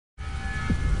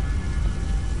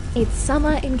It's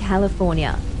summer in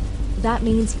California. That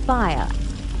means fire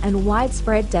and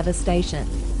widespread devastation.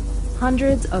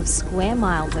 Hundreds of square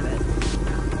miles of it.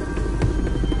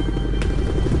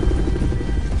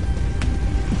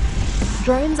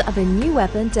 Drones are the new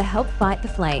weapon to help fight the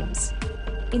flames.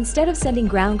 Instead of sending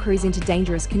ground crews into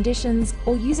dangerous conditions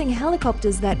or using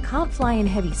helicopters that can't fly in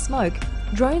heavy smoke,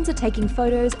 drones are taking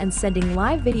photos and sending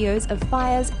live videos of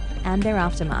fires and their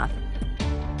aftermath.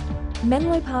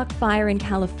 Menlopaku Fire in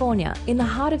California, in the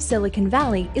heart of Silicon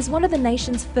Valley, is one of the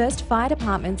nation's first fire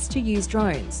departments to use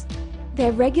drones.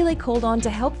 They're regularly called on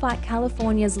to help fight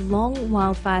California's long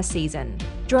wildfire season.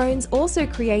 Drones also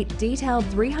create detailed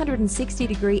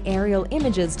 360-degree aerial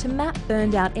images to map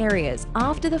burned-out areas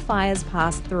after the fires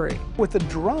pass through. With a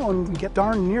drone, you get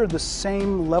darn near the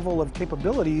same level of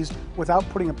capabilities without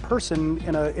putting a person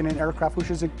in an aircraft, which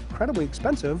is incredibly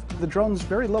expensive. The drone's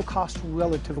very low cost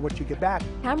relative to what you get back.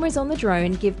 Cameras on the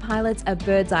drone give pilots a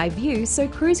bird's-eye view so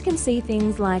crews can see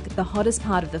things like the hottest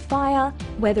part of the fire,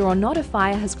 whether or not a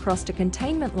fire has crossed a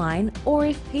containment line, or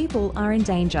if people are in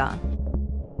danger.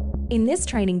 In this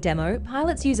training demo,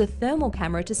 pilots use a thermal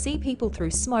camera to see people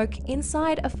through smoke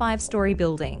inside a 5-story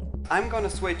building. I'm going to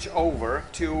switch over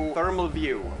to thermal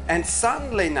view, and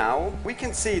suddenly now we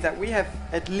can see that we have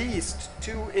at least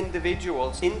 2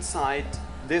 individuals inside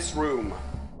this room.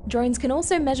 Drones can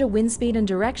also measure wind speed and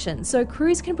direction, so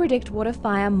crews can predict what a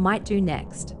fire might do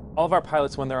next. All of our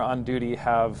pilots, when they're on duty,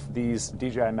 have these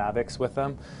DJI Mavics with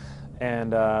them.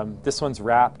 And this one's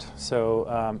wrapped,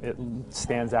 so it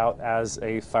stands out as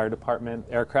a fire department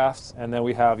aircraft. And then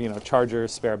we have,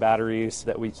 chargers, spare batteries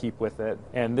that we keep with it.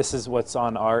 And this is what's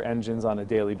on our engines on a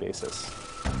daily basis.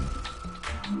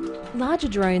 Larger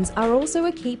drones are also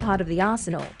a key part of the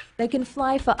arsenal. They can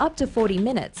fly for up to 40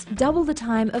 minutes, double the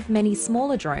time of many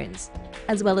smaller drones.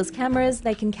 As well as cameras,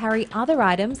 they can carry other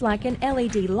items like an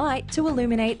LED light to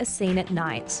illuminate a scene at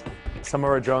night. Some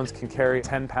of our drones can carry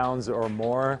 10 pounds or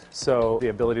more, so the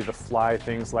ability to fly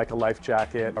things like a life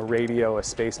jacket, a radio, a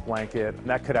space blanket,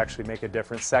 that could actually make a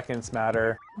difference. Seconds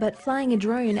matter. But flying a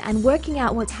drone and working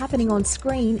out what's happening on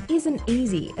screen isn't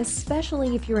easy,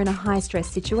 especially if you're in a high-stress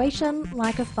situation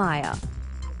like a fire.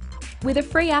 With a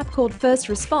free app called First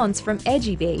Response from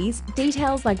EdgyBees,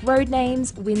 details like road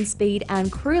names, wind speed,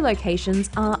 and crew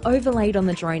locations are overlaid on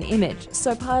the drone image,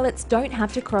 so pilots don't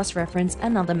have to cross-reference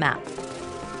another map.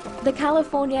 The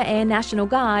California Air National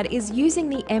Guard is using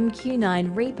the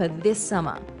MQ-9 Reaper this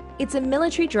summer. It's a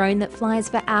military drone that flies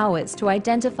for hours to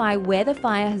identify where the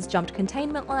fire has jumped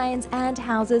containment lines and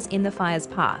houses in the fire's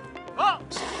path.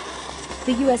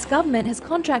 The US government has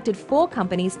contracted 4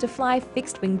 companies to fly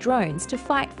fixed-wing drones to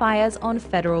fight fires on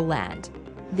federal land.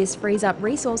 This frees up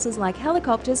resources like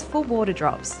helicopters for water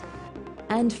drops.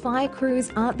 And fire crews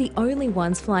aren't the only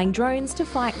ones flying drones to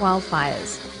fight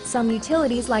wildfires. Some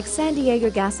utilities like San Diego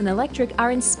Gas and Electric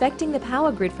are inspecting the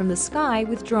power grid from the sky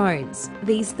with drones.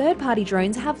 These third-party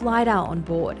drones have LiDAR on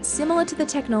board, similar to the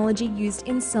technology used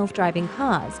in self-driving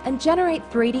cars, and generate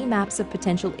 3D maps of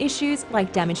potential issues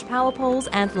like damaged power poles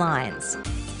and lines.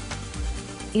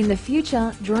 In the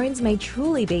future, drones may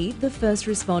truly be the first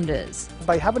responders.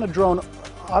 By having a drone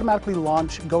automatically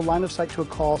launch, go line of sight to a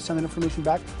call, send that information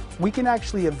back, we can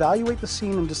actually evaluate the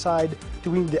scene and decide, do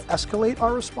we need to escalate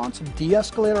our response,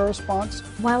 de-escalate our response?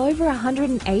 While over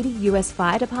 180 US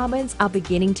fire departments are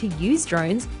beginning to use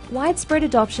drones, widespread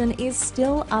adoption is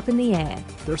still up in the air.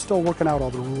 They're still working out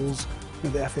all the rules,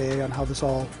 the FAA, on how this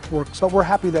all works. So we're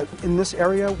happy that in this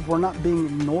area, we're not being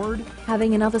ignored.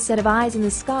 Having another set of eyes in the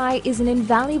sky is an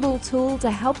invaluable tool to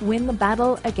help win the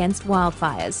battle against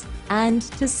wildfires and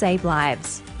to save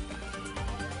lives.